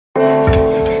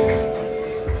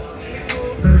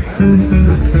Por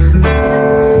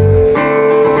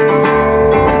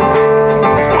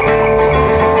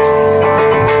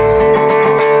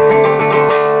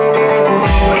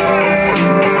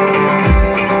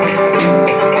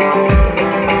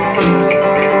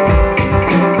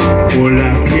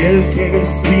la piel que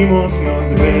vestimos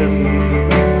nos ven,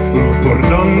 por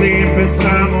donde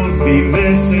empezamos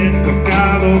vive sin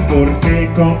pecado, ¿por qué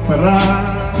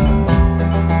comparar?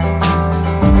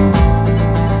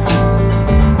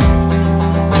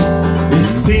 It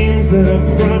seems that a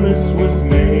promise was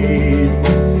made,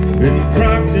 and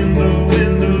propped in the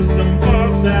window some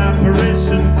false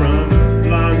apparition from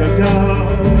long ago.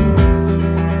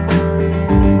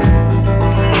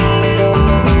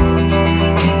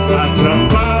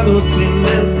 Atrapados en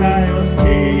el caos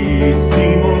que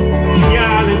hicimos,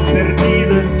 señales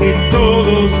perdidas que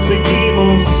todos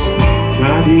seguimos,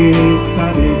 nadie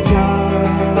sabe ya.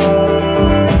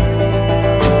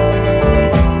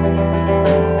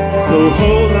 So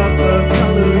hold up the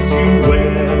colors you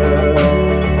wear,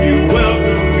 you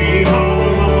welcome me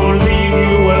home, I won't leave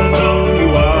you alone, you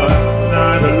are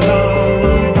not alone.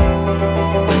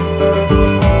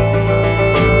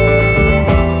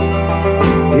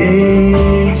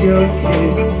 Yo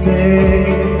que sé,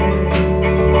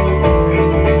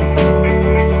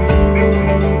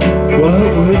 what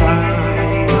would I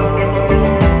know?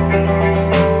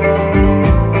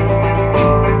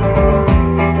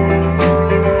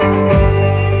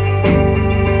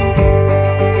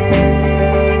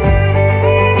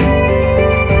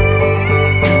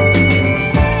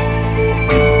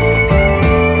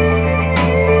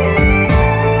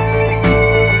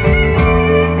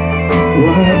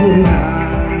 What would I?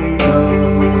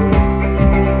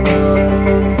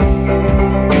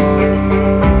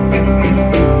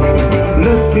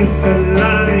 Look at the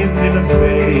lines in the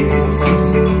face.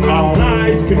 All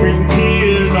eyes can bring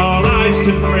tears, all eyes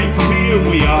can bring fear.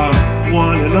 We are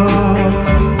one and all.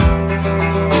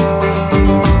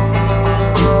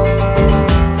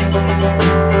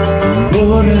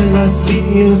 Por las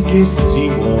líneas que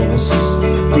hicimos,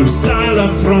 cruzar la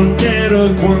frontera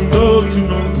cuando tú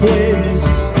no puedes,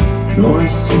 no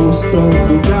es justo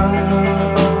jugar.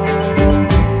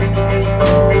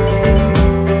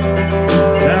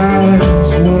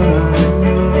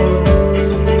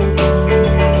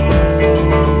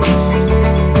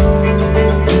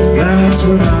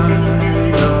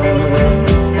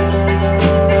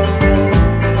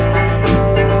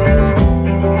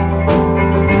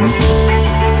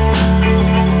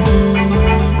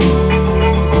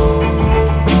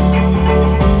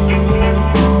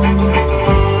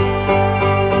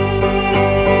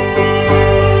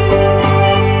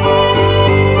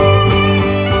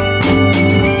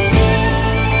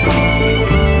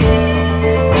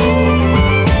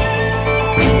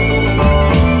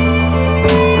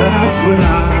 That's what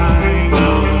I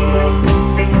know.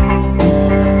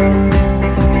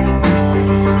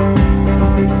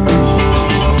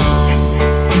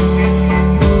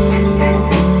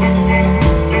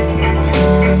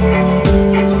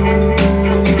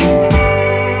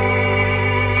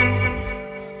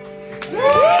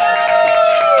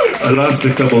 I lost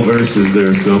a couple verses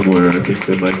there somewhere. I think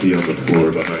they might be on the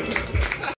floor behind me.